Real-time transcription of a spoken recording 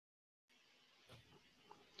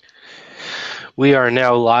We are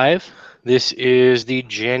now live. This is the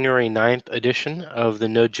January 9th edition of the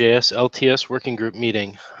node.js LTS working group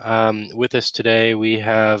meeting. With us today, we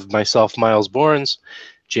have myself, Miles Borns,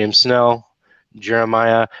 James Snell,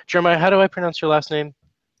 Jeremiah. Jeremiah, how do I pronounce your last name?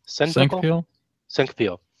 Senkpil?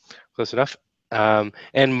 Senkpil. Close enough.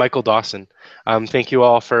 And Michael Dawson. Thank you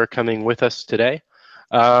all for coming with us today.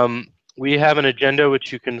 We have an agenda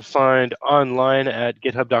which you can find online at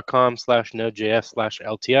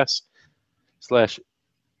github.com/node.js/LTS.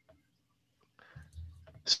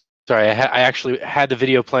 Sorry, I actually had the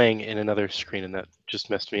video playing in another screen and that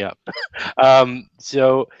just messed me up.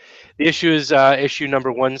 So the issue is issue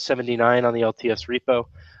number 179 on the LTS repo.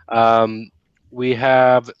 We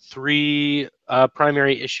have three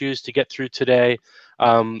primary issues to get through today.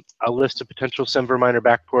 A list of potential Semver minor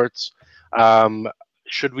backports.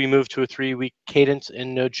 Should we move to a 3-week cadence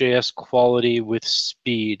in Node.js quality with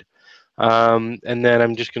speed? And then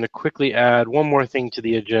I'm just going to quickly add one more thing to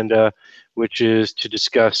the agenda, which is to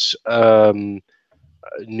discuss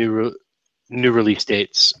new release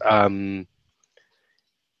dates.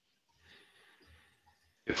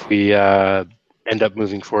 If we end up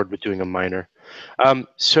moving forward with doing a minor.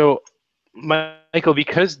 So, Michael,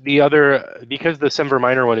 because the Semver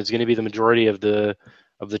minor one is going to be the majority of the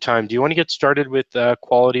time, do you want to get started with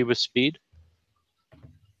quality with speed?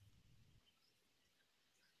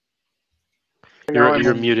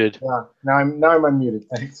 You're muted. Yeah, now I'm unmuted.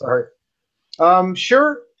 Thanks. Sorry.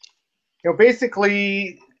 Sure.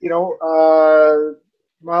 Basically,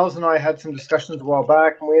 Miles and I had some discussions a while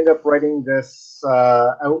back, and we ended up writing this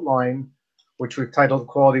outline, which we've titled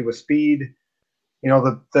 "Quality with Speed."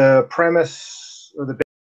 The premise or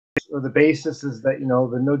the basis is that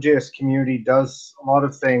the Node.js community does a lot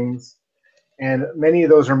of things, and many of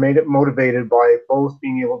those are motivated by both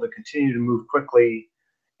being able to continue to move quickly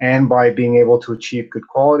and by being able to achieve good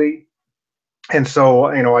quality. And so,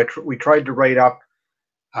 we tried to write up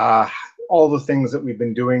all the things that we've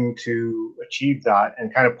been doing to achieve that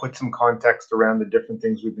and kind of put some context around the different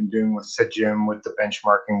things we've been doing with SIGIM, with the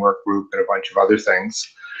benchmarking work group, and a bunch of other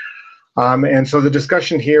things. And so the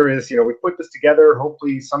discussion here is, we put this together.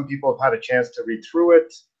 Hopefully some people have had a chance to read through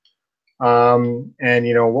it. And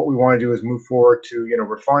what we want to do is move forward to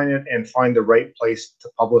refine it and find the right place to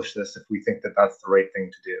publish this if we think that that's the right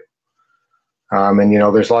thing to do. And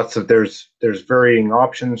there's varying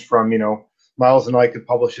options from Miles and I could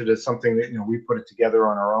publish it as something that we put it together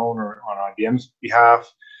on our own or on IBM's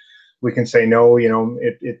behalf. We can say no,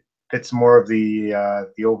 it fits more of the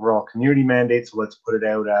overall community mandate, so let's put it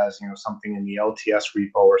out as something in the LTS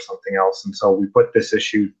repo or something else. And so we posted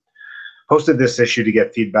this issue to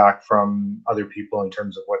get feedback from other people in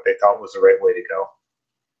terms of what they thought was the right way to go,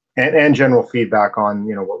 and general feedback on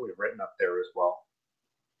what we've written up there as well.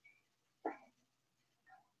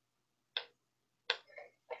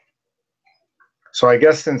 So I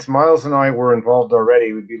guess since Miles and I were involved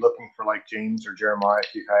already, we'd be looking for like James or Jeremiah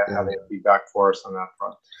if you have any feedback for us on that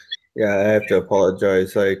front. Yeah, I have to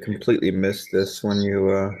apologize. I completely missed this when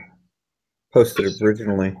you posted it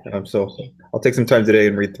originally. So I'll take some time today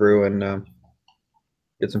and read through and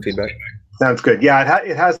get some feedback. Sounds good. Yeah,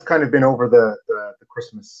 it has kind of been over the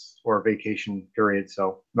Christmas or vacation period,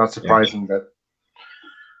 so not surprising that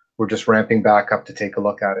we're just ramping back up to take a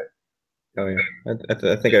look at it. Oh yeah, I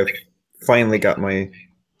think I've finally got my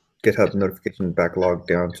GitHub notification backlog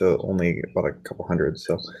down to only about a couple hundred.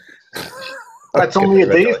 So that's only a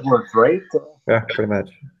day's worth, right? Yeah, pretty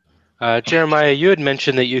much. Jeremiah, you had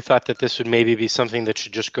mentioned that you thought that this would maybe be something that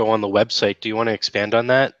should just go on the website. Do you want to expand on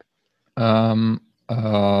that?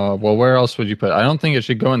 Well, where else would you put it? I don't think it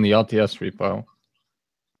should go in the LTS repo.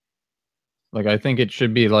 Like, I think it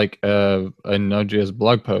should be like a Node.js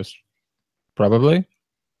blog post, probably.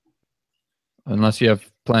 Unless you have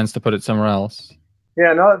plans to put it somewhere else.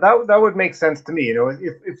 Yeah, no, that would make sense to me.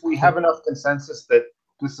 If we have enough consensus that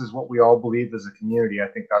this is what we all believe as a community, I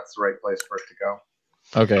think that's the right place for it to go.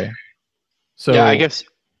 Okay. So yeah, I guess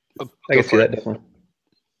I can see that definitely.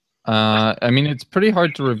 I mean, it's pretty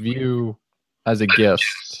hard to review as a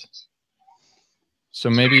guest.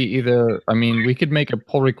 So maybe we could make a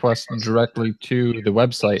pull request directly to the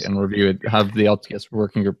website and review it, have the LTS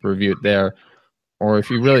working group review it there. Or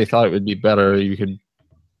if you really thought it would be better, you could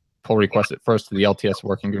pull request it first to the LTS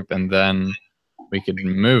working group, and then we could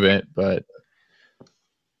move it. But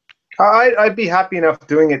I'd be happy enough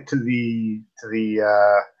doing it to the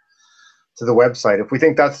website if we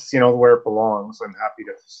think that's where it belongs. I'm happy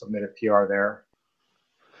to submit a PR there.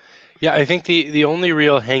 Yeah, I think the only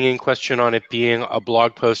real hanging question on it being a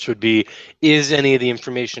blog post would be, is any of the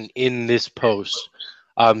information in this post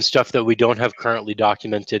stuff that we don't have currently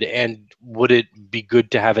documented? And would it be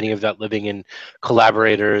good to have any of that living in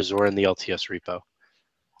collaborators or in the LTS repo?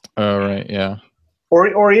 Oh, right, yeah.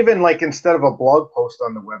 Or even like instead of a blog post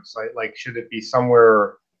on the website, like should it be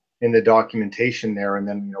somewhere in the documentation there, and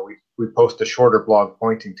then we post a shorter blog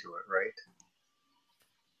pointing to it, right?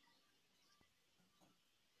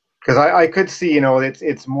 Because I could see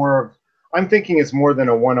it's more of, I'm thinking it's more than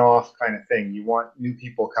a one-off kind of thing. You want new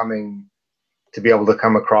people coming to be able to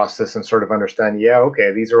come across this and sort of understand, yeah,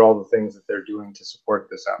 okay, these are all the things that they're doing to support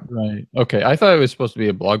this app. Right. Okay. I thought it was supposed to be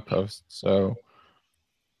a blog post. So,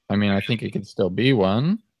 I mean, I think it could still be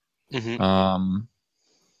one. Mm-hmm.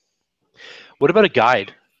 What about a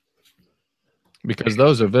guide? Because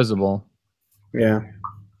those are visible. Yeah.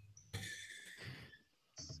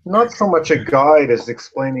 Not so much a guide as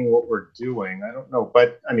explaining what we're doing. I don't know,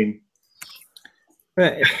 but I mean,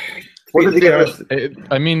 what are the other?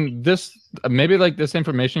 I mean, this maybe like this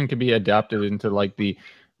information could be adapted into like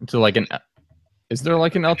an. Is there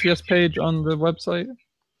like an LTS page on the website?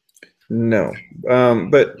 No,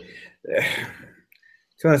 but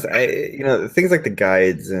to be honest, things like the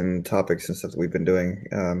guides and topics and stuff that we've been doing.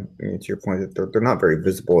 To your point, that they're not very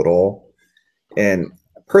visible at all. And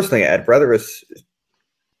personally, I'd rather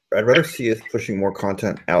see us pushing more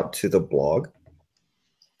content out to the blog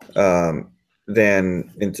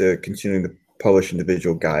than into continuing to publish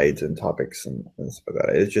individual guides and topics and stuff like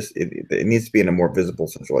that. It's just it needs to be in a more visible,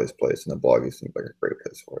 centralized place, and the blog seems like a great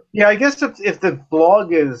place for it. Yeah, I guess if the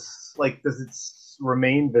blog is like, does it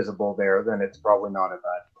remain visible there, then it's probably not a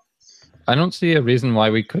bad. I don't see a reason why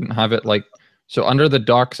we couldn't have it like, so under the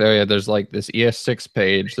docs area, there's like this ES6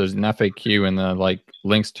 page, there's an FAQ and the like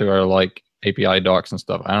links to our like API docs and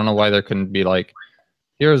stuff. I don't know why there couldn't be like,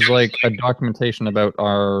 here's like a documentation about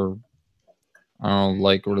our,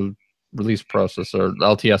 like release process or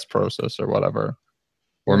LTS process or whatever,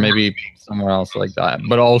 or maybe somewhere else like that,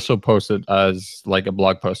 but also post it as like a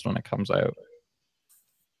blog post when it comes out.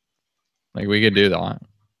 Like we could do that.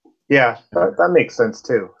 Yeah, that makes sense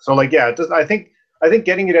too. So like, yeah, I think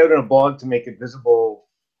getting it out in a blog to make it visible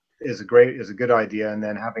is a good idea, and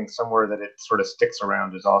then having somewhere that it sort of sticks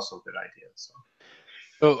around is also a good idea.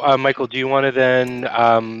 So, Michael, do you want to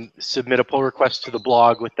then submit a pull request to the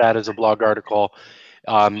blog with that as a blog article?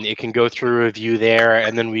 It can go through review there,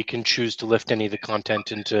 and then we can choose to lift any of the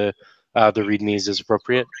content into the READMEs as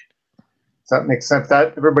appropriate. Does that make sense?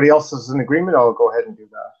 That everybody else is in agreement? I'll go ahead and do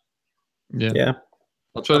that. Yeah.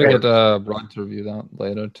 I'll try to get Rod to review that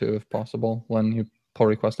later too, if possible, when you pull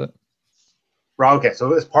request it. Rod, okay,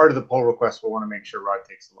 so as part of the pull request, we'll want to make sure Rod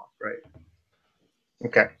takes a look, right?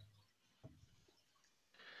 Okay.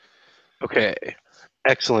 Okay,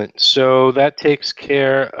 excellent. So that takes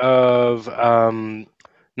care of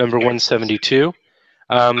number 172.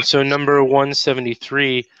 So number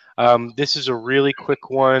 173, this is a really quick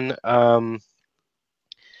one.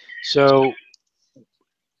 So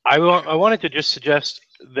I wanted to just suggest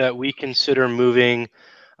that we consider moving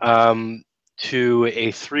to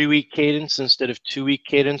a 3-week cadence instead of 2-week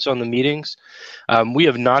cadence on the meetings. We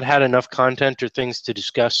have not had enough content or things to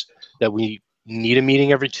discuss that we need a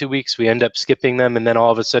meeting every 2 weeks. We end up skipping them, and then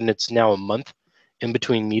all of a sudden it's now a month in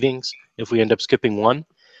between meetings if we end up skipping one.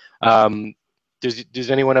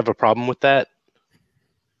 Does anyone have a problem with that?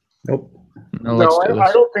 Nope. No,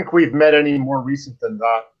 I don't think we've met any more recent than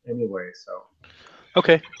that anyway, so.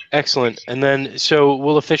 Okay, excellent. And then, so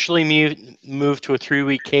we'll officially move to a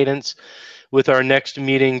 3-week cadence with our next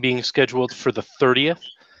meeting being scheduled for the 30th.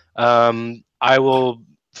 I will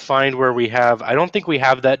find where we have, I don't think we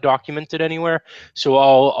have that documented anywhere, so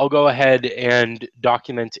I'll go ahead and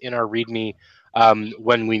document in our README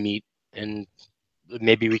when we meet, and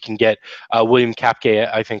maybe we can get, William Kapke,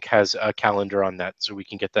 I think, has a calendar on that, so we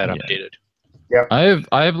can get that updated. Yeah.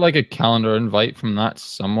 I have like a calendar invite from that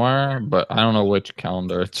somewhere, but I don't know which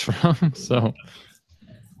calendar it's from, so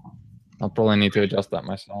I'll probably need to adjust that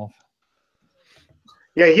myself.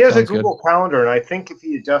 Yeah, he has a Google Calendar, and I think if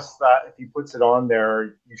he adjusts that, if he puts it on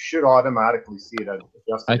there, you should automatically see it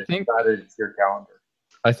adjusted. I think it's your calendar.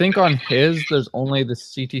 I think on his, there's only the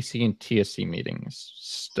CTC and TSC meetings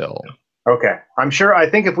still. Okay, I'm sure. I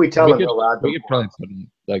think if we tell him, he'll add them. We could probably put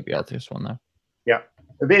in like the LTS one there. Yeah,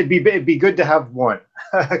 it'd be good to have one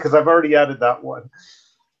because I've already added that one.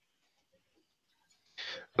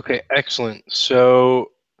 Okay, excellent.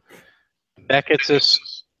 So that gets us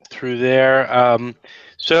through there.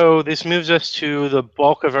 So this moves us to the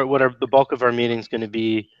bulk of the bulk of our meeting is going to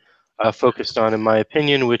be focused on, in my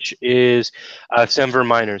opinion, which is Semver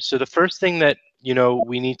miners. So the first thing that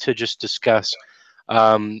we need to just discuss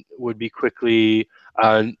would be quickly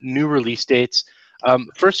new release dates.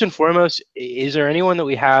 First and foremost, is there anyone that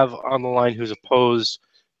we have on the line who's opposed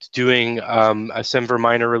to doing a Semver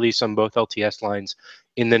minor release on both LTS lines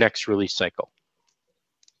in the next release cycle?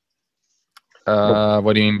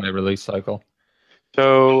 What do you mean by release cycle?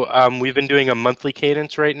 So we've been doing a monthly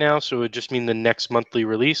cadence right now, so it would just mean the next monthly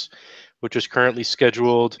release, which is currently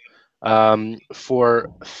scheduled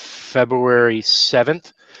for February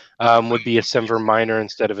 7th, would be a Semver minor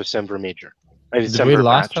instead of a Semver major. Did we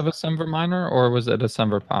last have a Semver minor, or was it a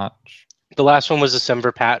Semver patch? The last one was a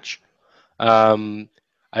Semver patch.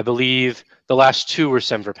 I believe the last two were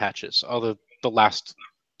Semver patches, although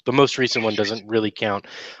the most recent one doesn't really count.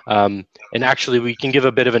 And actually, we can give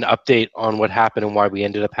a bit of an update on what happened and why we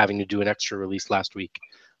ended up having to do an extra release last week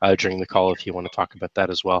during the call, if you want to talk about that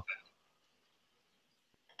as well.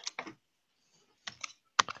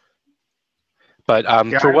 But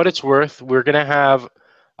for what it's worth, we're going to have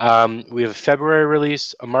we have a February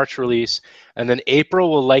release, a March release, and then April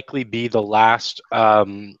will likely be the last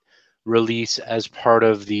release as part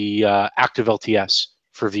of the active LTS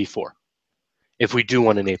for V4. If we do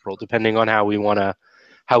one in April, depending on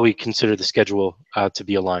how we consider the schedule to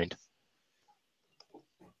be aligned.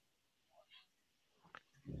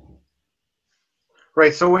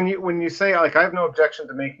 Right. So when you say, like, I have no objection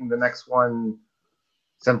to making the next one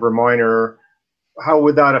Semver minor, how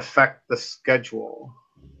would that affect the schedule?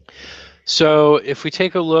 So if we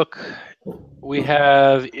take a look, we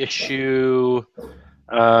have issue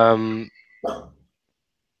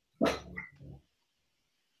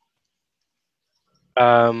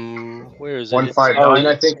where is it? 159,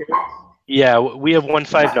 I think it is. Yeah, we have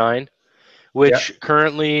 159, which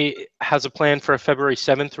currently has a plan for a February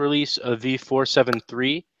 7th release of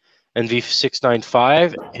V473 and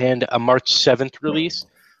V695, and a March 7th release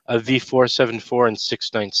of V474 and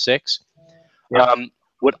 696.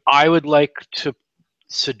 What I would like to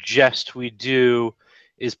suggest we do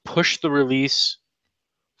is push the release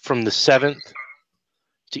from the 7th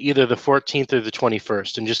to either the 14th or the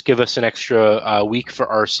 21st, and just give us an extra week for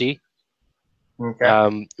RC,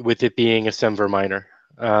 with it being a Semver minor.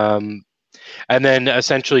 And then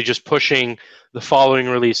essentially just pushing the following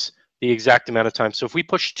release the exact amount of time. So if we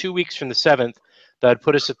push 2 weeks from the 7th, that'd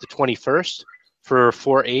put us at the 21st for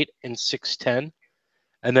 4.8 and 6.10.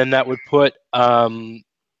 And then that would put the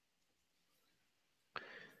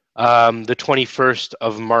 21st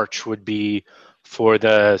of March would be for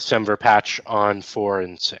the Semver patch on 4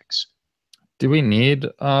 and 6. Do we need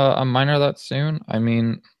a minor that soon? I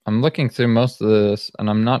mean, I'm looking through most of this, and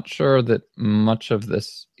I'm not sure that much of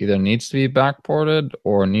this either needs to be backported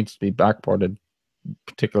or needs to be backported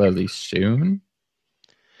particularly soon.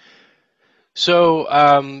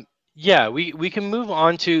 So yeah, we can move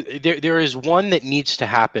on to there is one that needs to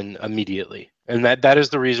happen immediately, and that is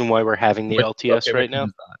the reason why we're having the LTS right now.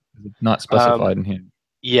 It's not specified in here.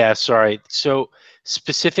 Yeah, sorry. So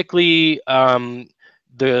specifically,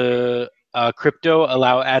 the crypto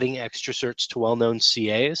allow adding extra certs to well-known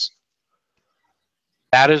CAs.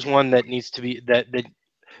 That is one that needs to be that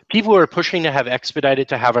people are pushing to have expedited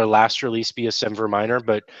to have our last release be a Semver minor,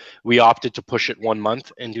 but we opted to push it 1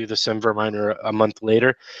 month and do the Semver minor a month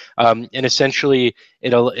later. And essentially,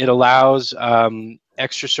 it allows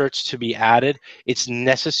extra certs to be added. It's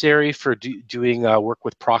necessary for doing work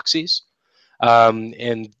with proxies,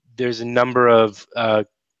 and there's a number of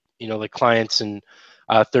like clients and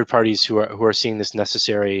third parties who are seeing this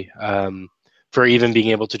necessary for even being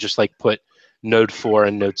able to just like put Node 4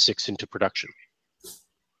 and Node 6 into production.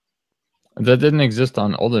 That didn't exist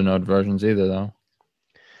on older Node versions either, though.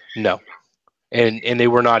 No, and they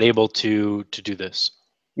were not able to do this.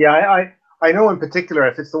 Yeah, I know in particular,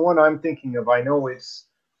 if it's the one I'm thinking of, I know it's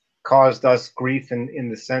caused us grief in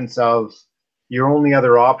the sense of your only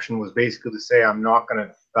other option was basically to say, I'm not going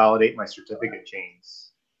to validate my certificate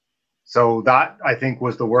chains. So that, I think,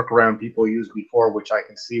 was the workaround people used before, which I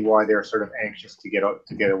can see why they're sort of anxious to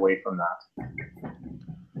get away from that.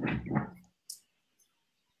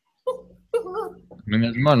 I mean,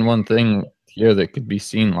 there's more than one thing here that could be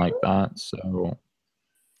seen like that.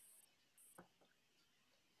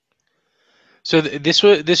 So this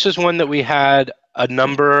was one that we had a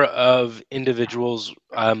number of individuals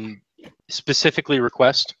specifically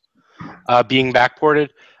request being backported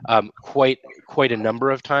quite a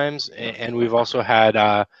number of times, and we've also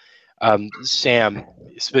had Sam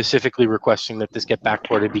specifically requesting that this get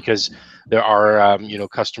backported because there are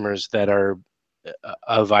customers that are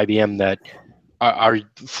of IBM that are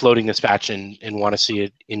floating this patch and want to see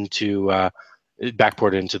it into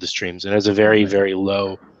backported into the streams, and has a very, very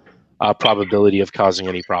low probability of causing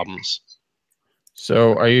any problems.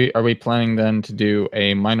 So are we planning then to do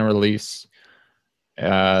a minor release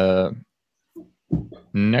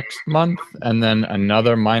next month, and then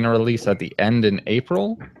another minor release at the end in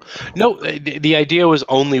April? No, the idea was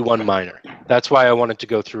only one minor. That's why I wanted to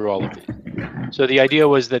go through all of these. So the idea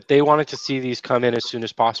was that they wanted to see these come in as soon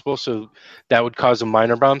as possible, so that would cause a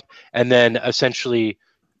minor bump, and then essentially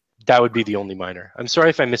that would be the only minor. I'm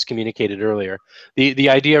sorry if I miscommunicated earlier. The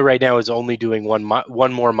idea right now is only doing one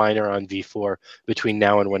more minor on V4 between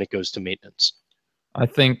now and when it goes to maintenance. I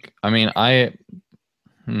think, I mean, I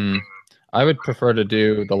would prefer to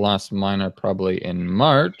do the last minor probably in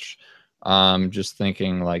March. Just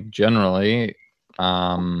thinking like generally,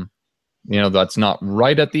 that's not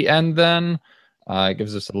right at the end then. It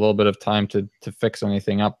gives us a little bit of time to fix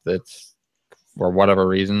anything up that's, for whatever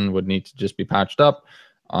reason, would need to just be patched up.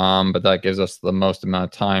 But that gives us the most amount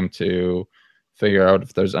of time to figure out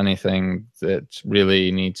if there's anything that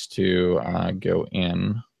really needs to go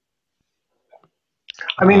in.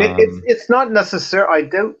 I mean, it's not necessary.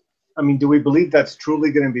 I mean, do we believe that's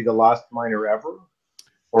truly going to be the last minor ever?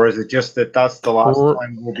 Or is it just that that's the last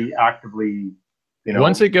time we'll be actively,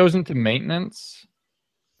 Once it goes into maintenance,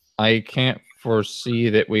 I can't foresee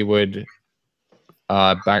that we would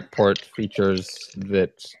backport features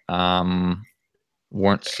that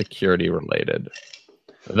weren't security related.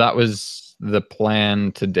 That was the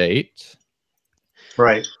plan to date.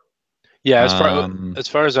 Right. Yeah, as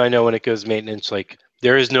far as I know, when it goes maintenance, like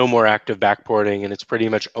there is no more active backporting, and it's pretty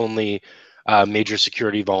much only major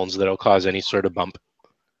security vulns that'll cause any sort of bump.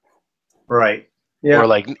 Right. Yeah. Or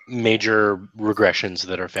like major regressions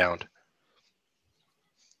that are found.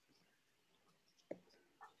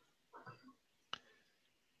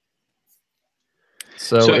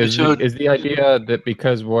 So is the idea that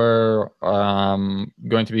because we're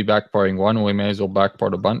going to be backporting one, we may as well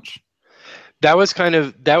backport a bunch? That was kind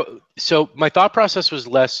of that. So my thought process was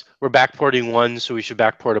less we're backporting one, so we should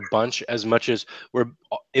backport a bunch, as much as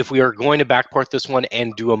if we are going to backport this one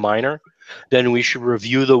and do a minor, then we should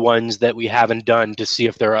review the ones that we haven't done to see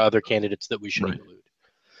if there are other candidates that we should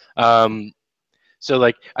include. So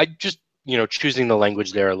like I just choosing the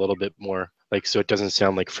language there a little bit more, like so it doesn't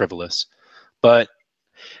sound like frivolous. But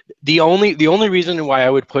the only reason why I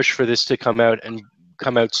would push for this to come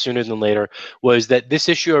out sooner than later was that this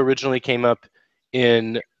issue originally came up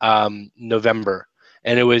in November,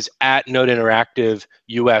 and it was at Node Interactive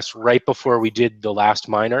US right before we did the last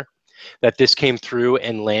minor that this came through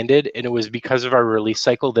and landed, and it was because of our release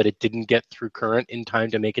cycle that it didn't get through current in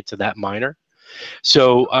time to make it to that minor.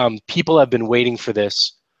 So people have been waiting for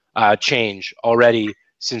this change already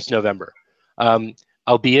since November.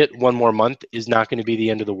 Albeit one more month is not going to be the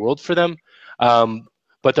end of the world for them.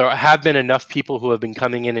 But there have been enough people who have been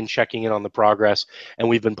coming in and checking in on the progress, and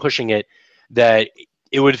we've been pushing it, that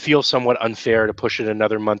it would feel somewhat unfair to push it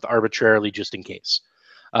another month arbitrarily just in case.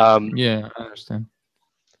 Yeah, I understand.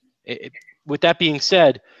 With that being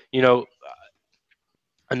said,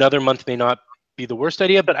 another month may not be the worst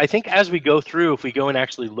idea, but I think as we go through, if we go and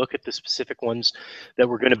actually look at the specific ones that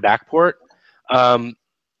we're going to backport,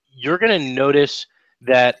 you're going to notice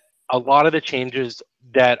that a lot of the changes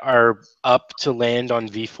that are up to land on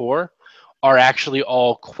V4 are actually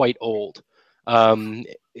all quite old. And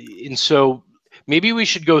so maybe we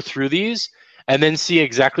should go through these and then see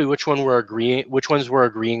exactly which ones we're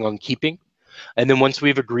agreeing on keeping. And then once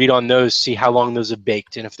we've agreed on those, see how long those have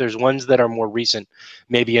baked. And if there's ones that are more recent,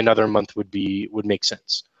 maybe another month would make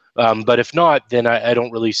sense. But if not, then I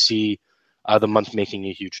don't really see the month making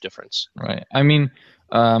a huge difference. Right. I mean,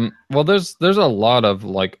 well, there's a lot of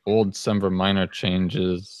like old Semver minor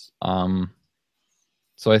changes.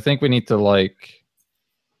 So I think we need to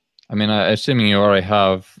assuming you already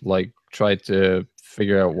have tried to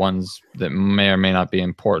figure out ones that may or may not be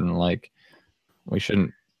important. Like we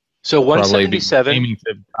shouldn't. So 177 aiming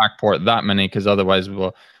to backport that many, because otherwise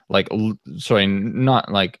we'll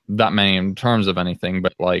not like that many in terms of anything,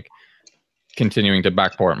 but like continuing to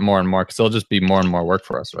backport more and more, because it'll just be more and more work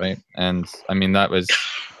for us, right? And I mean that was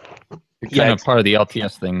kind of part of the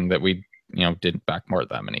LTS thing that we didn't backport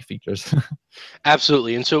that many features.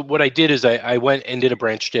 Absolutely. And so what I did is I went and did a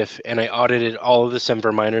branch diff, and I audited all of the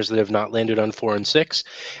Semver minors that have not landed on 4 and 6.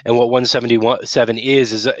 And what 177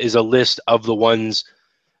 is a list of the ones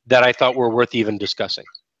that I thought were worth even discussing.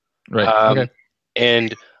 Right. Okay.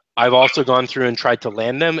 And I've also gone through and tried to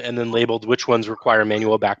land them, and then labeled which ones require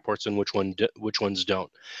manual backports and which ones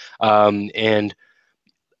don't. And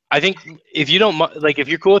I think if you don't if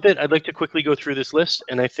you're cool with it, I'd like to quickly go through this list,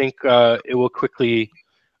 and I think we'll quickly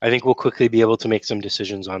be able to make some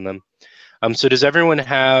decisions on them. So does everyone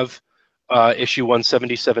have issue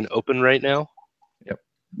 177 open right now? Yep.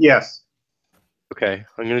 Yes. Okay,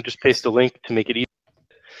 I'm going to just paste a link to make it easy.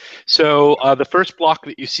 So the first block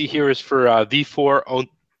that you see here is for V4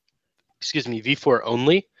 V4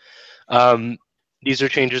 only. These are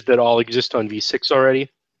changes that all exist on V6 already.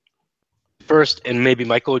 First, and maybe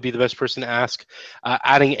Michael would be the best person to ask,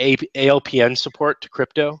 adding ALPN support to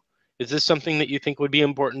crypto. Is this something that you think would be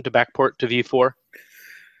important to backport to V4?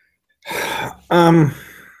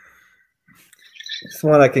 It's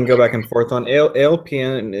one I can go back and forth on.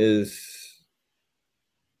 ALPN is,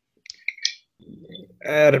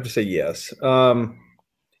 I'd have to say yes.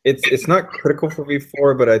 It's not critical for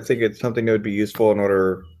V4, but I think it's something that would be useful in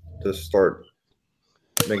order to start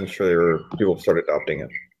making sure people start adopting it.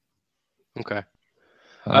 Okay.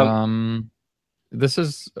 This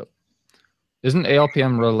isn't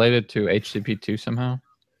ALPM related to HTTP2 somehow?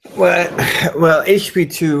 Well,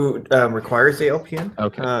 HTTP2 requires ALPN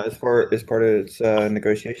as part of its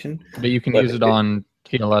negotiation. But you can use it on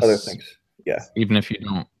TLS. Other things, yeah. Even if you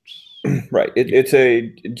don't. Right. It's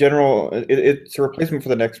a general. It's a replacement for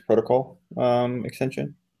the next protocol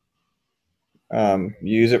extension. You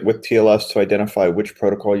use it with TLS to identify which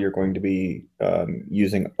protocol you're going to be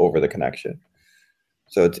using over the connection.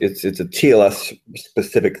 So it's a TLS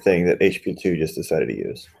specific thing that HTTP2 just decided to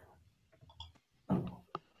use.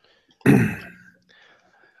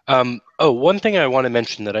 One thing I want to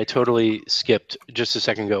mention that I totally skipped just a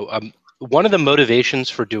second ago. One of the motivations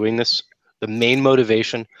for doing this, the main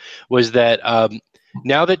motivation, was that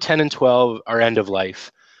now that 10 and 12 are end of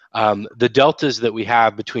life, the deltas that we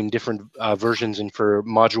have between different versions and for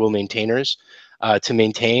module maintainers to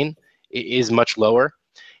maintain is much lower.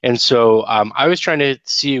 And so I was trying to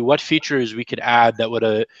see what features we could add that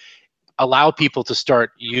would allow people to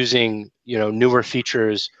start using newer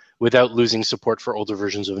features without losing support for older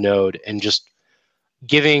versions of Node, and just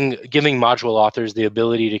giving module authors the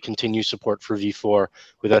ability to continue support for V4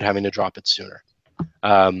 without having to drop it sooner.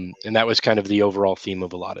 And that was kind of the overall theme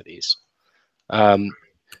of a lot of these.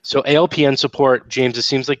 So ALPN support, James, it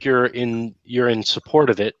seems like you're in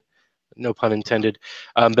support of it, no pun intended,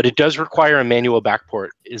 but it does require a manual backport.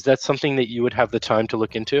 Is that something that you would have the time to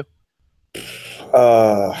look into?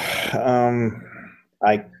 I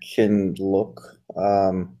can look.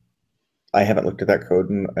 I haven't looked at that code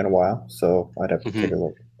in a while, so I'd have to take a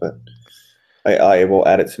look. But I will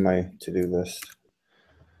add it to my to-do list.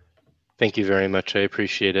 Thank you very much. I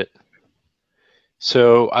appreciate it.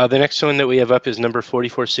 So the next one that we have up is number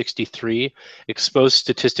 4463, expose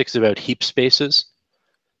statistics about heap spaces.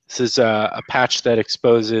 This is a patch that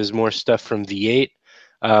exposes more stuff from V8.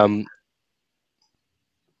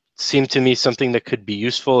 Seemed to me something that could be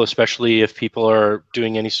useful, especially if people are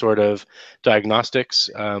doing any sort of diagnostics.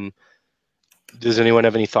 Does anyone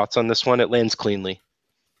have any thoughts on this one? It lands cleanly.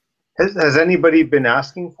 Has anybody been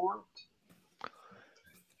asking for it?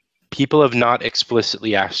 People have not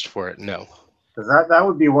explicitly asked for it, no. Because that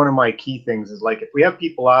would be one of my key things, is like if we have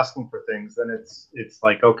people asking for things, then it's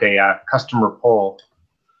like, okay, customer pull.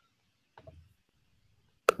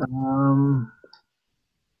 The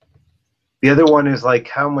other one is like,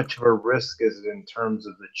 how much of a risk is it in terms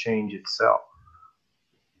of the change itself?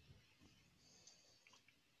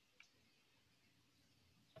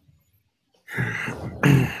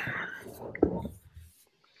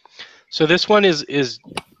 So this one is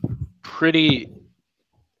pretty.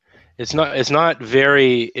 It's not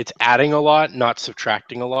very. It's adding a lot, not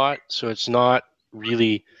subtracting a lot. So it's not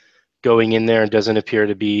really going in there and doesn't appear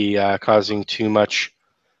to be causing too much,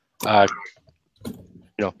 like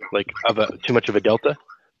too much of a delta.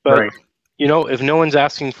 But right. If no one's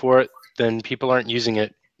asking for it, then people aren't using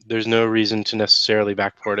it. There's no reason to necessarily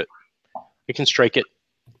backport it. We can strike it.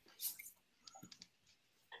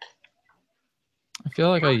 I feel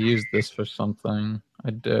like I used this for something.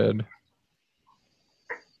 I did.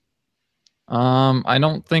 I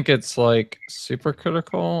don't think it's like super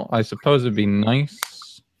critical. I suppose it'd be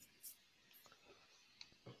nice.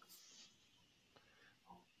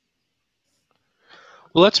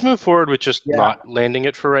 Well, let's move forward with just not landing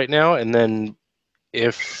it for right now, and then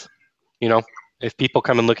if people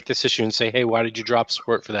come and look at this issue and say, "Hey, why did you drop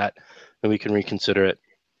support for that?" then we can reconsider it.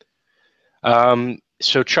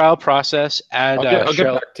 So child process, add I'll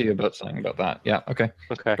shell. get back to you about something about that. Yeah. Okay.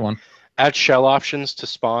 Okay. Go on. Add shell options to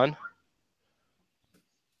spawn.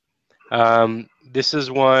 This is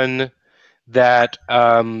one that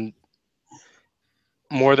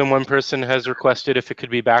more than one person has requested if it could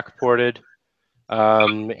be backported.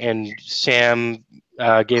 And Sam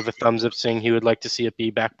gave a thumbs up saying he would like to see it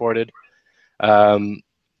be backported.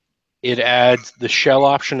 It adds the shell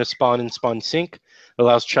option to spawn and spawn sync. It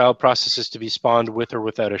allows child processes to be spawned with or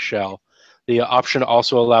without a shell. The option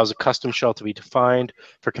also allows a custom shell to be defined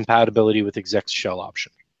for compatibility with exec's shell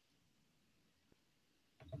option.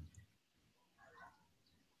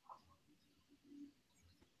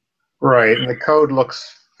 Right, and the code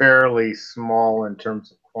looks fairly small in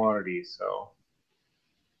terms of quantity, so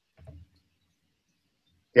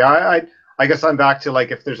yeah, I guess I'm back to, like,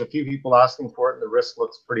 if there's a few people asking for it and the risk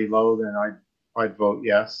looks pretty low, then I'd vote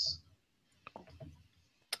yes.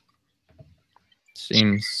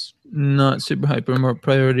 Seems not super hyper more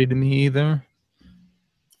priority to me either.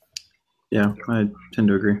 Yeah, I tend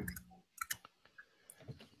to agree.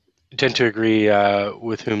 I tend to agree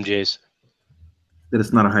with whom, Jays? That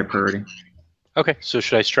it's not a high priority. Okay, so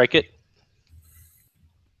should I strike it?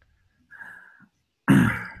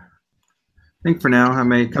 I think for now, I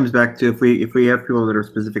mean, it comes back to if we have people that are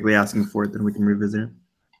specifically asking for it, then we can revisit it.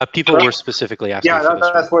 People were specifically asking for this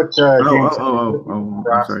that's one. what James said. I'm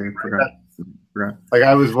sorry, I forgot. Like,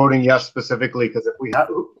 I was voting yes specifically because if we had,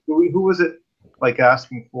 who was it, like,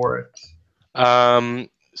 asking for it?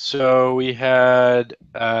 So we had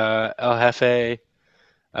El Jefe.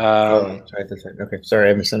 That's right. Okay,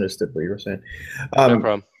 sorry, I misunderstood what you were saying. No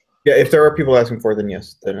problem. Yeah, if there are people asking for it, then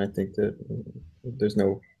yes, then I think that there's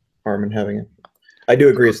no harm in having it. I do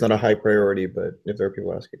agree it's not a high priority, but if there are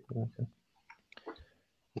people asking, okay.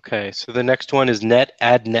 Okay, so the next one is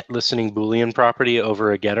add net listening Boolean property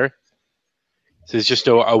over a getter. So it's just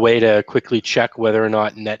a way to quickly check whether or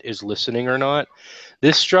not net is listening or not.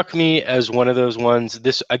 This struck me as one of those ones,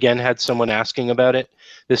 this again had someone asking about it.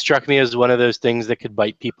 This struck me as one of those things that could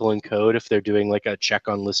bite people in code if they're doing like a check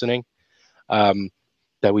on listening.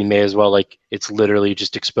 That we may as well, like, it's literally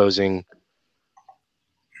just exposing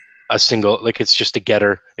a single, like it's just a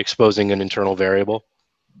getter exposing an internal variable.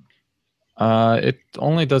 It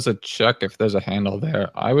only does a check if there's a handle there.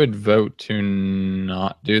 I would vote to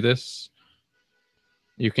not do this.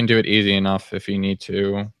 You can do it easy enough if you need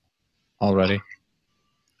to already.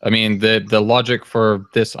 I mean, the logic for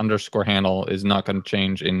this underscore handle is not going to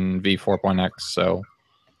change in v4.x, so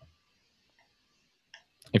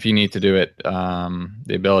if you need to do it,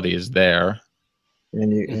 the ability is there.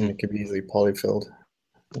 And it could be easily polyfilled.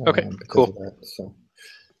 Okay, cool. Of that, so.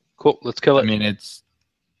 Cool, let's kill it. I mean, it's...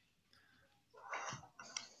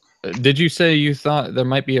 Did you say you thought there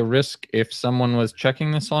might be a risk if someone was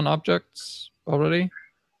checking this on objects already?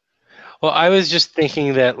 Well, I was just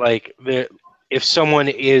thinking that, like, if someone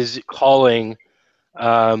is calling,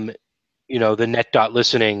 you know, the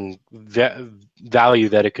net.listening value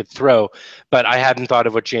that it could throw, but I hadn't thought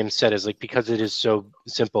of what James said is, like, because it is so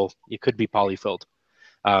simple, it could be polyfilled.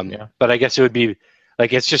 Yeah. But I guess it would be,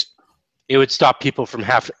 like, it's just, it would stop people from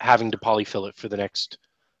having to polyfill it for the next,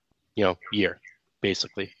 you know, year,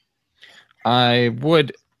 basically. I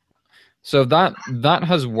would... So that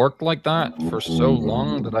has worked like that for so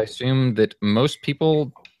long that I assume that most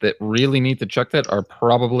people that really need to check that are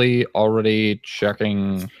probably already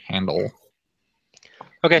checking handle.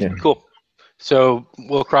 Okay, Yeah. cool. So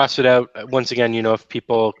we'll cross it out. Once again, you know, if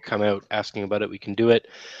people come out asking about it, we can do it.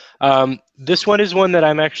 This one is one that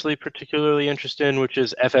I'm actually particularly interested in, which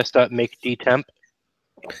is fs.makeDtemp,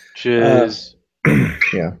 which is...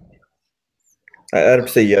 Yeah. I'd have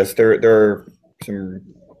to say yes. There are some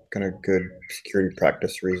kind of good security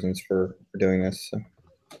practice reasons for doing this. So.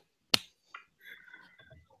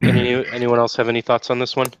 Anyone else have any thoughts on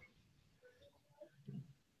this one?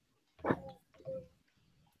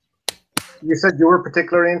 You said you were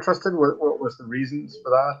particularly interested. What was the reasons for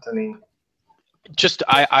that? I mean, just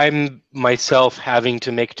I'm myself having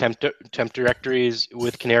to make temp directories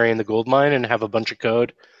with Canary in the Goldmine and have a bunch of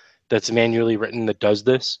code that's manually written that does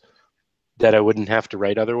this, that I wouldn't have to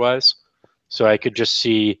write otherwise. So I could just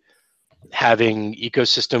see having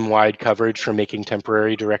ecosystem-wide coverage for making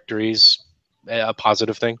temporary directories a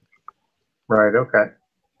positive thing. right, okay.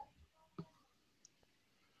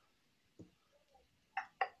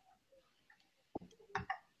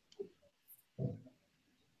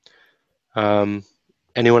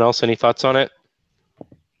 Anyone else, any thoughts on it?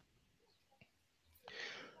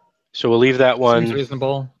 So we'll leave that one. Seems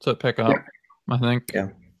reasonable to pick up, I think. Yeah.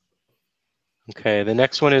 Okay, the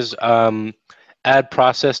next one is add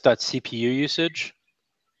process.cpu usage,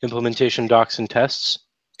 implementation docs and tests.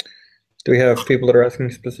 Do we have people that are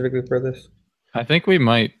asking specifically for this? I think we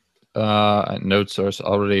might at node source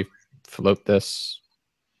already float this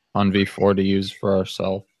on v4 to use for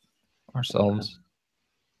ourselves.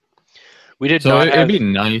 We did So not it'd have... be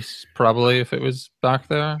nice probably if it was back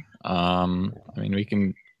there. I mean, we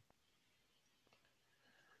can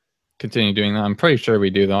continue doing that. I'm pretty sure we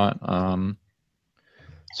do that.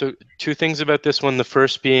 So two things about this one. The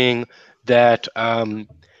first being that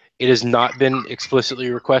it has not been explicitly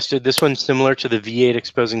requested. This one's similar to the V8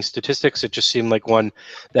 exposing statistics. It just seemed like one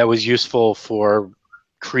that was useful for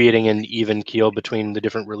creating an even keel between the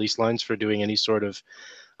different release lines for doing any sort of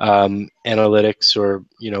analytics or,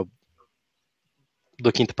 you know,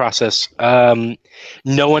 looking at the process.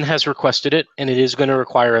 No one has requested it, and it is going to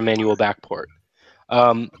require a manual backport.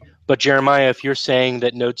 But Jeremiah, if you're saying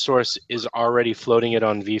that node source is already floating it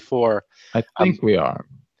on v4, I think we are.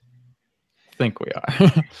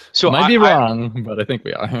 So might be wrong, but I think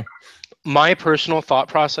we are. My personal thought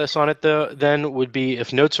process on it, though, then would be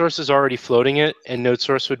if node source is already floating it, and node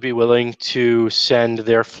source would be willing to send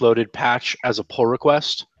their floated patch as a pull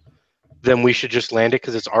request, then we should just land it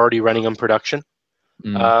because it's already running on production.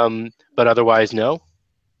 But otherwise, no.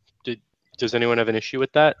 Does anyone have an issue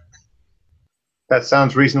with that? That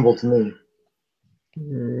sounds reasonable to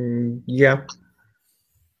me. Yeah.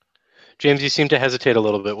 James, you seem to hesitate a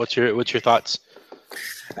little bit. What's your thoughts?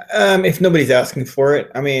 If nobody's asking for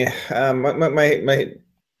it, I mean,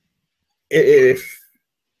 if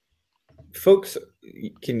folks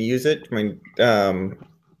can use it, I mean,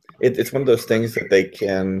 it's one of those things that they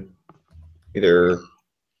can either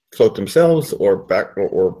float themselves or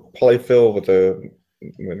polyfill with a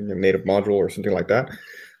native module or something like that.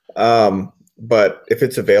 But if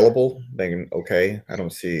it's available, then okay. I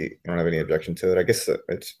don't have any objection to it. I guess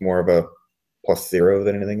it's more of a +0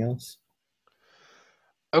 than anything else.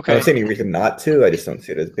 Okay. I don't see any reason not to. I just don't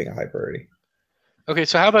see it as being a high priority. Okay,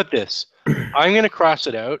 so how about this? I'm going to cross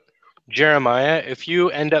it out. Jeremiah, if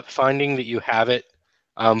you end up finding that you have it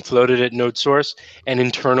floated at node source, and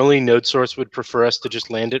internally node source would prefer us to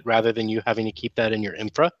just land it rather than you having to keep that in your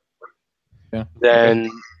infra,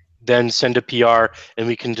 then send a PR and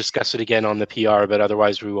we can discuss it again on the PR, but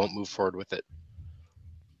otherwise we won't move forward with it.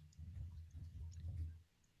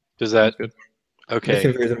 Does that? Okay. That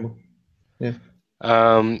seems reasonable. Yeah.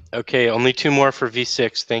 Okay, only 2 more for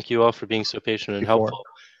V6. Thank you all for being so patient and helpful.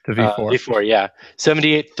 To V4. V4, yeah.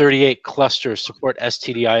 7838 clusters support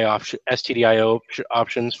STDIO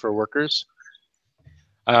options for workers.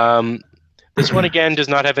 This one again does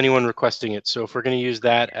not have anyone requesting it. So if we're going to use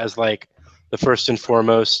that as like the first and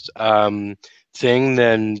foremost thing,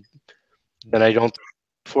 then I don't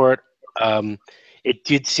for it. It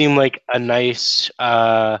did seem like a nice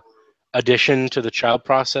addition to the child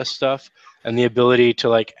process stuff, and the ability to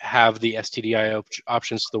like have the STDI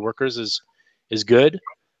options to the workers is good.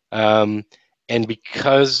 And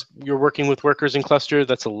because you're working with workers in cluster,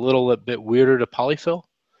 that's a little bit weirder to polyfill.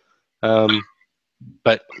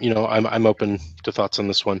 But you know, I'm open to thoughts on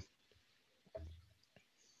this one.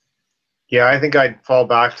 Yeah, I think I'd fall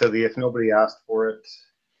back to the if nobody asked for it.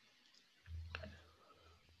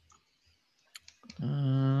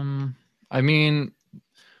 I mean,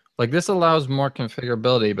 like this allows more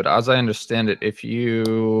configurability, but as I understand it, if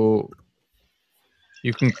you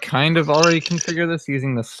can kind of already configure this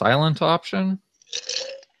using the silent option.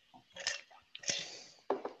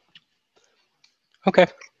 Okay.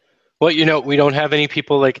 Well, you know, we don't have any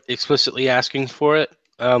people like explicitly asking for it.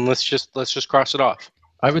 Let's just cross it off.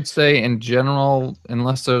 I would say in general,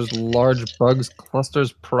 unless there's large bugs,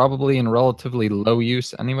 clusters probably in relatively low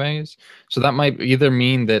use anyways. So that might either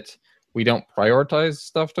mean that we don't prioritize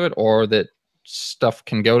stuff to it, or that stuff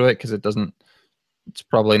can go to it because it's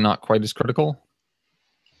probably not quite as critical.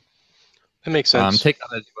 That makes sense. Take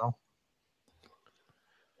that as well.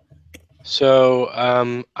 So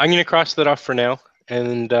I'm going to cross that off for now.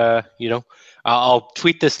 And, you know, I'll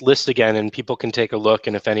tweet this list again and people can take a look.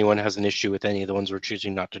 And if anyone has an issue with any of the ones we're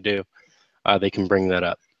choosing not to do, they can bring that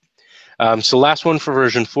up. So last one for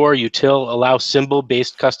version 4, util allow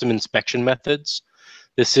symbol-based custom inspection methods.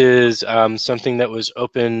 This is something that was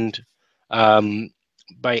opened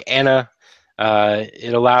by Anna.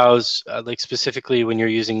 It allows, like specifically when you're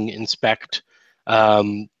using inspect,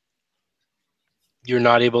 you're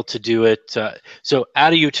not able to do it. So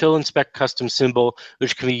add a util inspect custom symbol,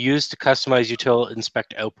 which can be used to customize util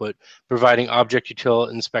inspect output. Providing object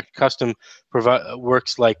util inspect custom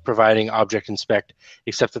works like providing object inspect,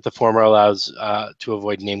 except that the former allows to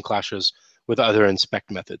avoid name clashes with other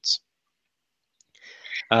inspect methods.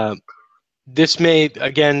 This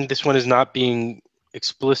one is not being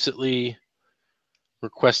explicitly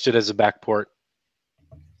requested as a backport.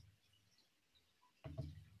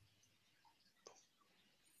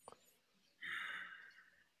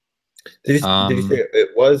 Did you say it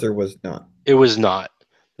was or was not? It was not.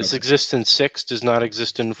 This Okay. exists in 6, does not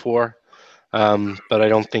exist in 4, but I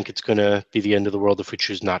don't think it's going to be the end of the world if we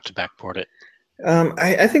choose not to backport it.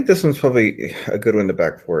 I think this one's probably a good one to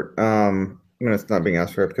backport. When it's not being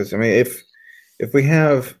asked for, because I mean, if we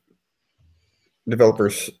have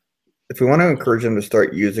developers, if we want to encourage them to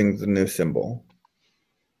start using the new symbol,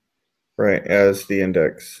 right, as the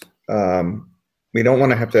index, we don't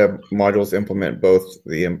want to have modules implement both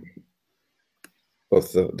the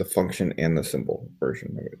function and the symbol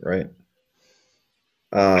version of it, right?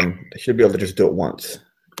 They should be able to just do it once,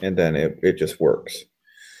 and then it just works.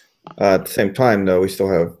 At the same time, though, we still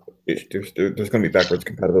have there's going to be backwards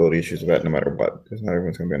compatibility issues with that no matter what, because not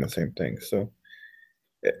everyone's going to be on the same thing. So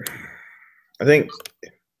I think,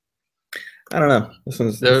 I don't know. This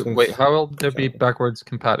one's wait, how will there be backwards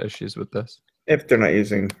compat issues with this? If they're not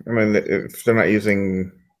using, I mean, if they're not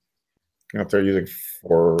using, if they're using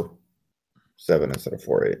 4.7 instead of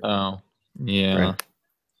 4.8. Oh, yeah.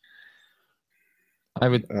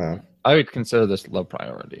 Right? I would consider this low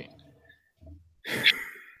priority.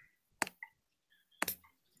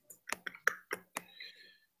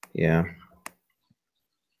 Yeah.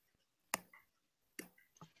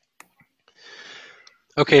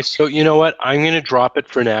 Okay, so you know what? I'm going to drop it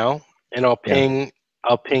for now, and I'll ping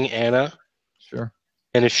Anna. Sure.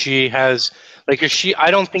 And if she has, like,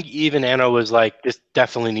 I don't think even Anna was like, this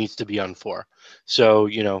definitely needs to be on 4. So,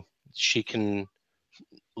 you know, she can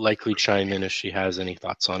likely chime in if she has any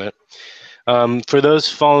thoughts on it. For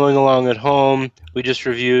those following along at home, we just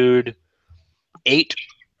reviewed 8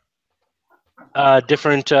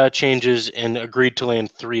 different changes and agreed to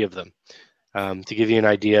land 3 of them, to give you an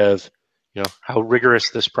idea of, you know, how rigorous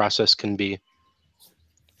this process can be.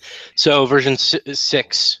 So version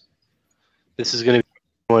 6, this is going to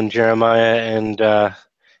be one. Jeremiah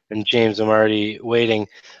and James, I'm already waiting.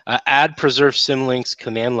 Add preserve symlinks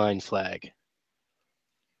command line flag.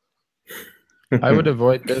 I would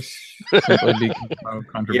avoid this simply because of how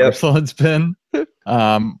controversial it's been.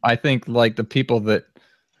 I think like the people that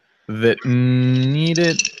need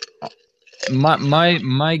it,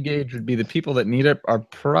 my gauge would be the people that need it are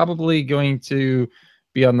probably going to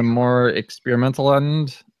be on the more experimental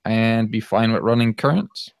end and be fine with running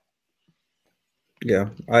currents. Yeah,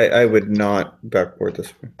 I would not backport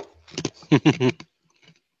this one.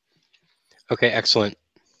 Okay, excellent.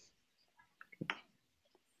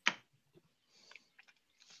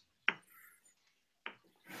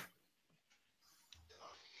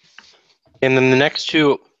 And then the next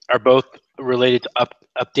 2 are both related to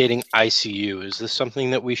updating ICU. Is this something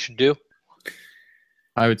that we should do?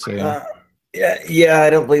 I would say. Yeah. I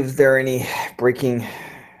don't believe there are any breaking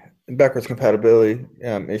backwards compatibility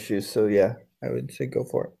issues. So yeah, I would say go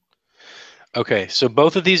for it. Okay, so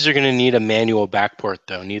both of these are going to need a manual backport,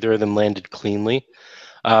 though. Neither of them landed cleanly.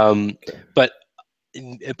 But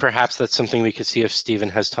perhaps that's something we could see if Stephen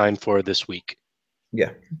has time for this week. Yeah.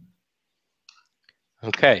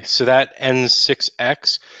 Okay, so that ends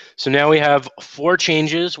 6x. So now we have 4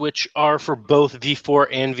 changes, which are for both v4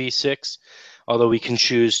 and v6, although we can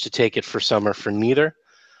choose to take it for some or for neither.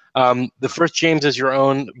 The first, James, is your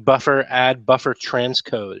own buffer add buffer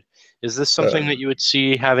transcode. Is this something that you would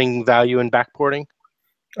see having value in backporting?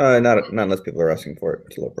 Not unless people are asking for it.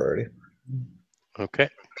 It's low priority. Okay.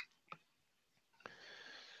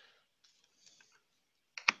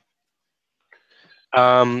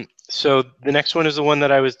 So the next one is the one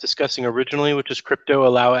that I was discussing originally, which is crypto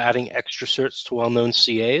allow adding extra certs to well-known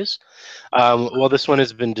CAs. While this one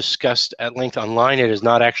has been discussed at length online, it has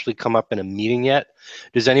not actually come up in a meeting yet.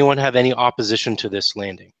 Does anyone have any opposition to this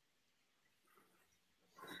landing?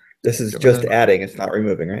 This is just adding, it's not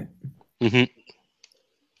removing, right? Mm-hmm.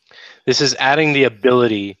 This is adding the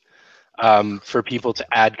ability for people to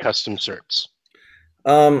add custom certs.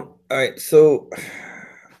 All right, so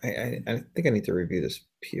I think I need to review this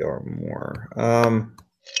PR more.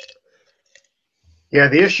 Yeah,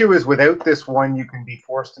 the issue is without this one, you can be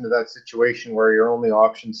forced into that situation where your only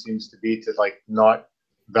option seems to be to like not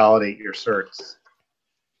validate your certs.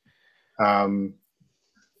 And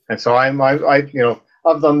so I you know,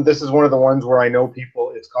 of them, this is one of the ones where I know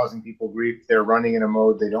people, it's causing people grief. They're running in a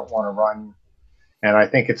mode they don't want to run. And I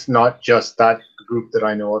think it's not just that group that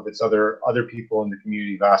I know of, it's other people in the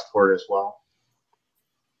community have asked for it as well.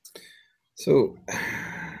 So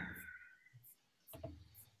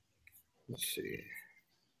let's see.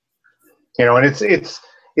 You know, and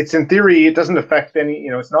it's in theory, it doesn't affect any, you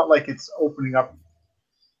know, it's not like it's opening up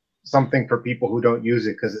something for people who don't use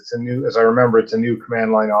it, because it's a new, as I remember, it's a new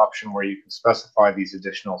command line option where you can specify these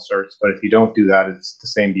additional certs. But if you don't do that, it's the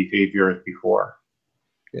same behavior as before.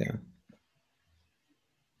 Yeah.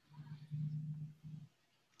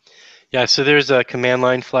 Yeah, so there's a command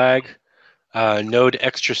line flag, node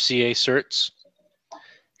extra CA certs.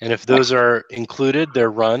 And if those are included,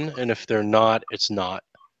 they're run. And if they're not, it's not.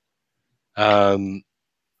 I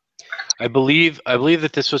believe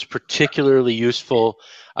that this was particularly useful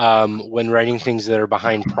when writing things that are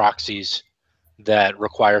behind proxies that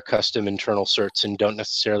require custom internal certs and don't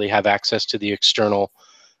necessarily have access to the external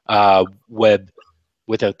web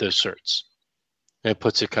without those certs. And it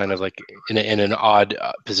puts it kind of like in an odd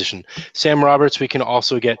position. Sam Roberts, we can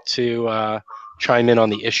also get to chime in on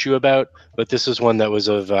the issue about, but this is one that was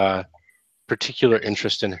of particular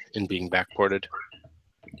interest in being backported.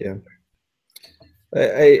 Yeah.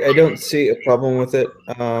 I don't see a problem with it.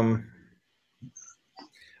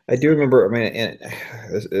 I do remember, I mean,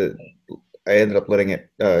 I ended up letting it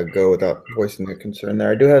go without voicing a concern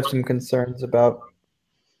there. I do have some concerns about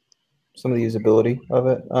some of the usability of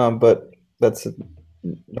it, but that's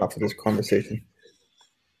not for this conversation.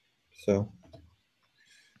 So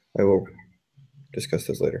I will discuss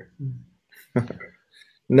this later.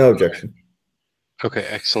 No objection. Okay,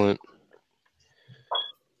 excellent.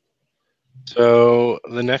 So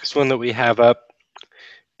the next one that we have up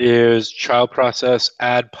is child process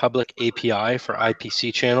add public API for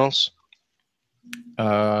IPC channels.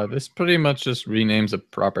 This pretty much just renames a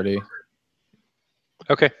property.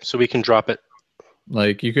 Okay, so we can drop it.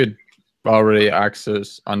 Like you could already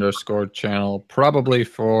access underscore channel probably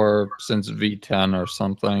since v10 or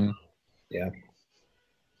something. Yeah.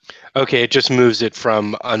 Okay, it just moves it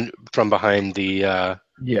from behind the.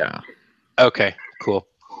 Yeah. Okay, cool.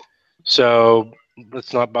 So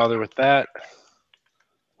let's not bother with that.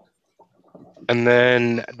 And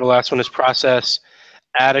then the last one is process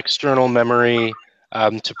add external memory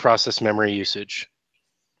to process memory usage.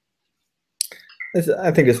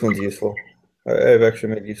 I think this one's useful. I've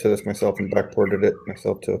actually made use of this myself and backported it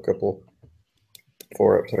myself to a couple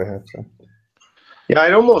 4 apps that I have. So Yeah,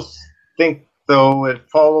 I'd almost think though it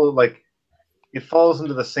falls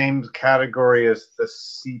into the same category as the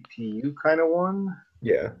CPU kind of one.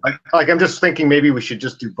 yeah. Like I'm just thinking maybe we should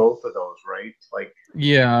just do both of those, right? Like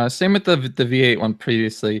Yeah, same with the V8 one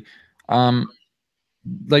previously.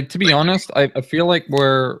 Like to be honest, I feel like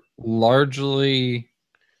we're largely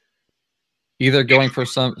either going for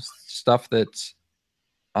some stuff that's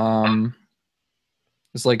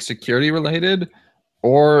is like security related,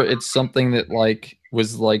 or it's something that like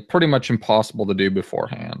was like pretty much impossible to do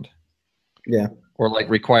beforehand. Yeah. Or like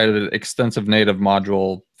required extensive native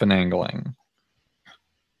module finagling.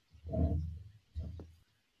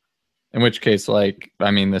 In which case, like,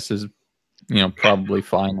 I mean, this is, probably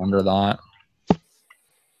fine under that.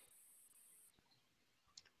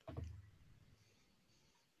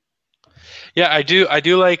 Yeah, I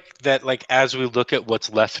do like that. Like as we look at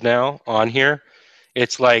what's left now on here,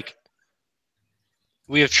 it's like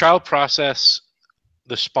we have child process,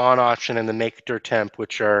 the spawn option, and the make dir temp,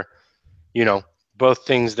 which are, both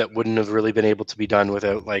things that wouldn't have really been able to be done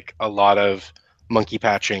without like a lot of monkey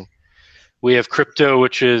patching. We have crypto,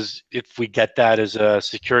 which is, if we get that as a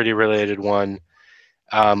security related one,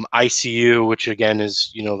 ICU, which again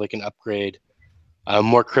is, like an upgrade,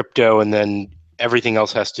 more crypto, and then everything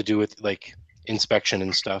else has to do with like inspection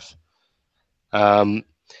and stuff.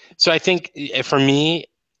 So I think for me,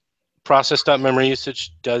 process.memory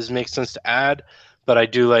usage does make sense to add, but I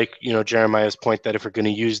do like, Jeremiah's point that if we're going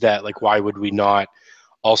to use that, like, why would we not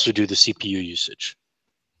also do the CPU usage?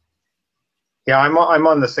 yeah, I'm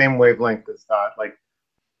on the same wavelength as that. Like,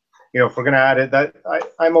 if we're gonna add it, that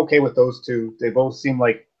I'm okay with those two. They both seem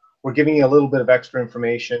like we're giving you a little bit of extra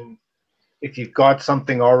information. If you've got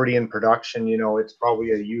something already in production, it's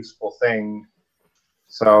probably a useful thing.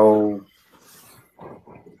 So,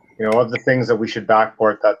 of the things that we should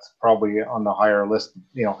backport, that's probably on the higher list.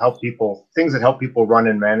 Things that help people run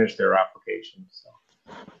and manage their applications. So.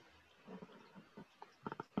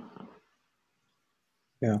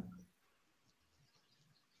 Yeah.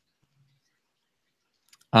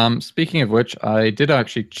 Speaking of which, I did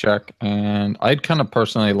actually check, and I'd kind of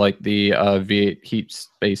personally like the V8 heap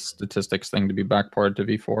space statistics thing to be backported to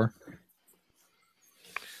V4.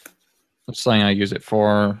 That's something I use it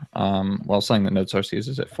for. Something that node source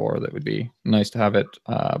uses it for. That would be nice to have it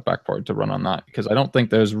backported to run on that, because I don't think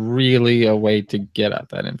there's really a way to get at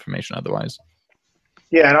that information otherwise.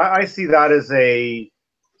 Yeah, and I see that as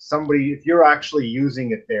somebody, if you're actually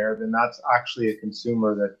using it there, then that's actually a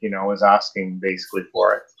consumer that, is asking basically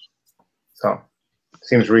for it. So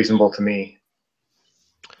seems reasonable to me.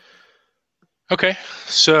 Okay,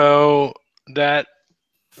 so that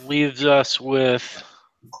leaves us with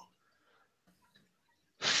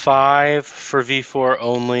 5 for V4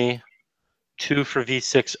 only, 2 for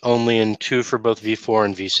V6 only, and 2 for both V4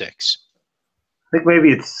 and V6. I think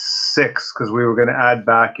maybe it's 6 because we were going to add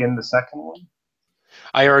back in the second one.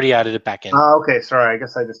 I already added it back in. Okay, sorry. I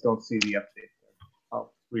guess I just don't see the update.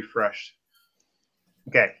 I'll refresh.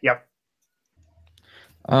 Okay, yep.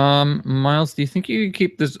 Miles, do you think you could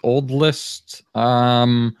keep this old list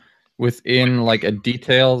within like a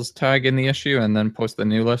details tag in the issue and then post the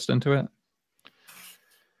new list into it?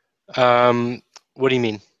 What do you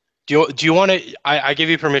mean? Do you want to? I give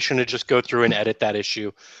you permission to just go through and edit that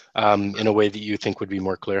issue in a way that you think would be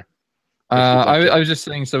more clear. I was just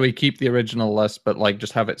saying, so we keep the original list, but like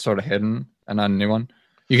just have it sort of hidden and add a new one.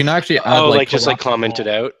 You can actually add just like comment it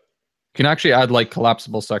out. You can actually add like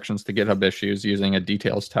collapsible sections to GitHub issues using a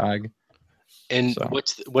details tag. And So.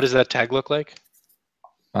 what does that tag look like?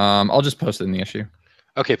 I'll just post it in the issue.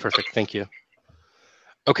 Okay, perfect. Thank you.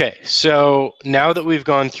 Okay, so now that we've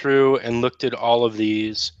gone through and looked at all of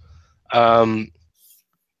these, the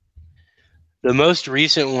most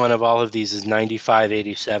recent one of all of these is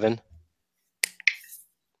 9587,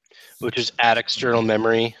 which is add external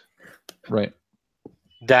memory. Right.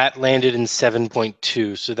 That landed in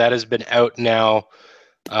 7.2, so that has been out now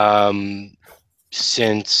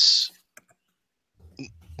since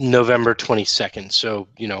November 22nd, so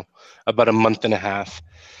about a month and a half.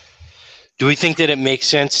 Do we think that it makes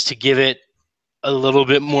sense to give it a little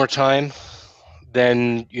bit more time?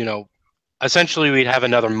 Then essentially we'd have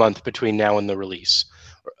another month between now and the release.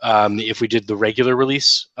 If we did the regular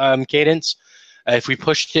release cadence, if we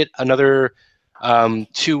pushed it another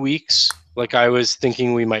 2 weeks, like I was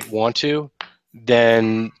thinking we might want to,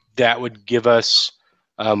 then that would give us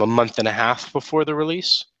a month and a half before the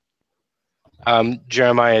release.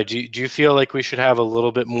 Jeremiah, do you feel like we should have a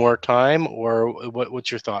little bit more time, or what's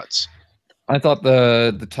your thoughts? I thought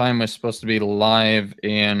the time was supposed to be live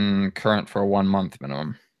in current for 1 month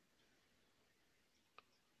minimum.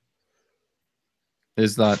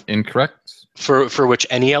 Is that incorrect? For which,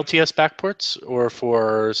 any LTS backports, or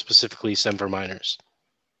for specifically Semver miners?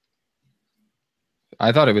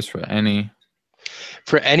 I thought it was for any.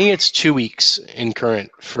 For any, it's 2 weeks in current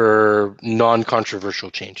for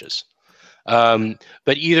non-controversial changes. But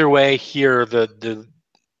either way, here the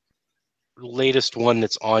latest one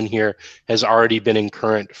that's on here has already been in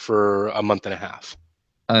current for a month and a half.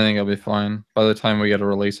 I think it'll be fine. By the time we get a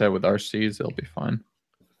release out with RCs, it'll be fine.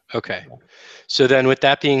 Okay. So then with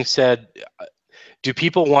that being said, do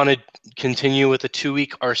people want to continue with a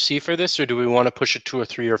 2-week RC for this, or do we want to push it to a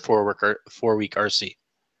 3 or 4 week RC?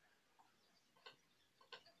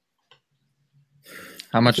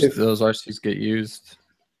 How much do those RCs get used?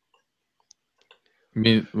 I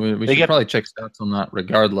mean, we should probably check stats on that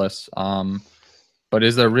regardless. But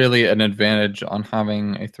is there really an advantage on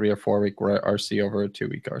having a 3 or 4 week RC over a 2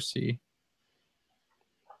 week RC?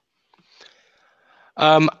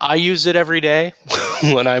 I use it every day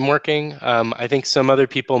when I'm working. I think some other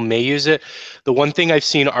people may use it. The one thing I've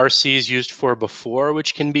seen RCs used for before,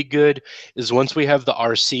 which can be good, is once we have the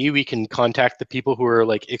RC, we can contact the people who are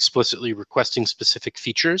like explicitly requesting specific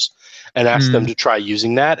features and ask them to try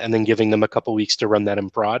using that, and then giving them a couple weeks to run that in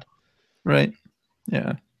prod. Right.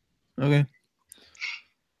 Yeah. Okay.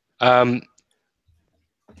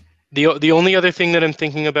 The only other thing that I'm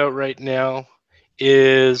thinking about right now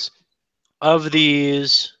is, of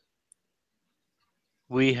these,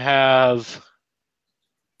 we have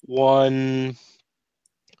 1,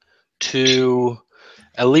 2,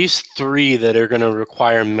 at least 3 that are going to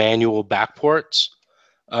require manual backports.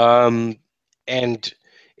 And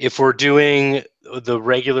if we're doing the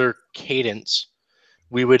regular cadence,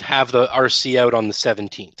 we would have the RC out on the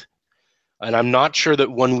 17th. And I'm not sure that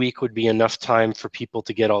 1 week would be enough time for people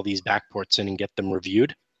to get all these backports in and get them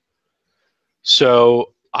reviewed.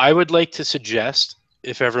 So I would like to suggest,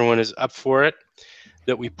 if everyone is up for it,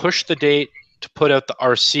 that we push the date to put out the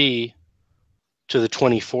RC to the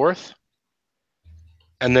 24th,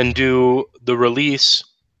 and then do the release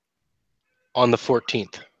on the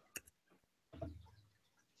 14th.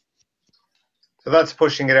 So that's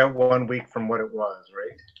pushing it out 1 week from what it was,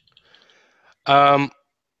 right?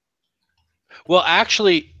 Well,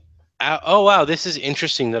 actually, oh wow, this is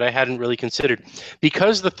interesting that I hadn't really considered.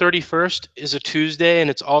 Because the 31st is a Tuesday and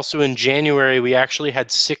it's also in January, we actually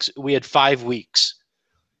had 5 weeks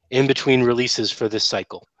in between releases for this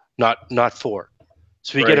cycle, not 4.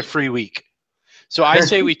 So we get a free week. So I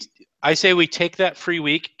say we take that free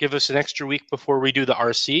week, give us an extra week before we do the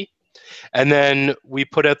RC, and then we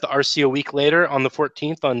put out the RC a week later on the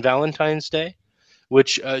 14th on Valentine's Day,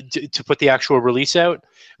 which to put the actual release out,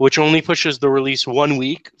 which only pushes the release 1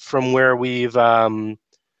 week from where we've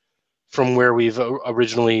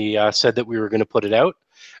originally said that we were going to put it out,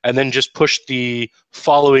 and then just push the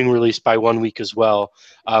following release by 1 week as well,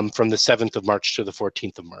 from the 7th of March to the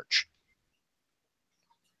 14th of March.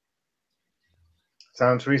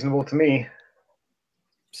 Sounds reasonable to me.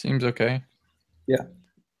 Seems okay. Yeah.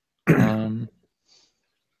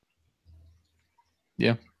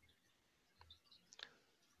 Yeah.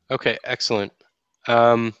 Okay, excellent.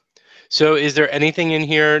 So is there anything in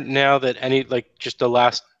here now that just the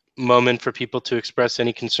last moment for people to express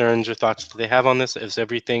any concerns or thoughts that they have on this? Is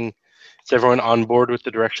everyone on board with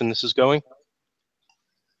the direction this is going?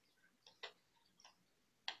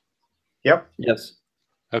 Yep. Yes.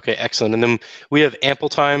 Okay, excellent. And then we have ample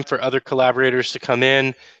time for other collaborators to come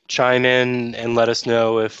in, chime in, and let us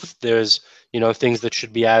know if there's, things that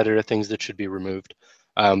should be added or things that should be removed.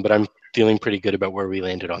 But I'm feeling pretty good about where we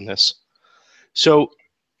landed on this. So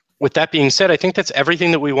with that being said, I think that's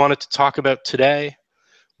everything that we wanted to talk about today.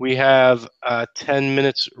 We have 10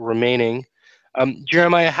 minutes remaining.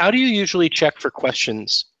 Jeremiah, how do you usually check for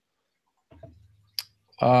questions?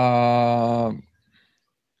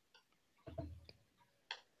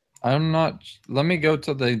 I'm not. Let me go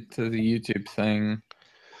to the YouTube thing.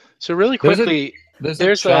 So really quickly, there's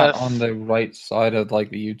a chat on the right side of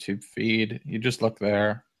like the YouTube feed. You just look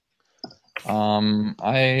there. I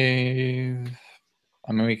mean,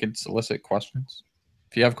 we could solicit questions.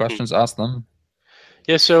 If you have questions, ask them.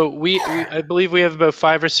 Yeah, so I believe we have about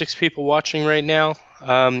 5 or 6 people watching right now.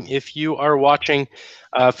 If you are watching,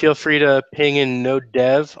 feel free to ping in node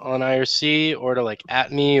dev on IRC or to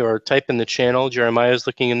 @ me or type in the channel. Jeremiah's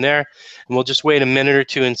looking in there, and we'll just wait a minute or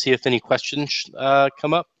two and see if any questions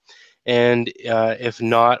come up. And if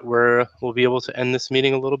not, we'll be able to end this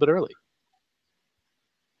meeting a little bit early.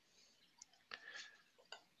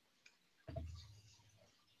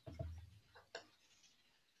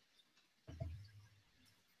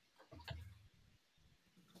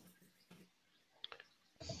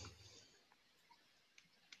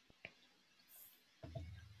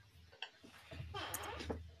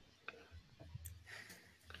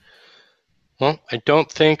 Well, I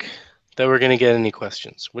don't think that we're going to get any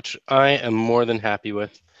questions, which I am more than happy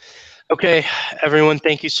with. Okay, everyone,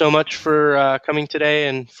 thank you so much for coming today,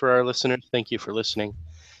 and for our listeners, thank you for listening.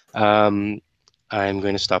 I'm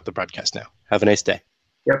going to stop the broadcast now. Have a nice day.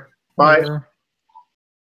 Yep. Bye. Later.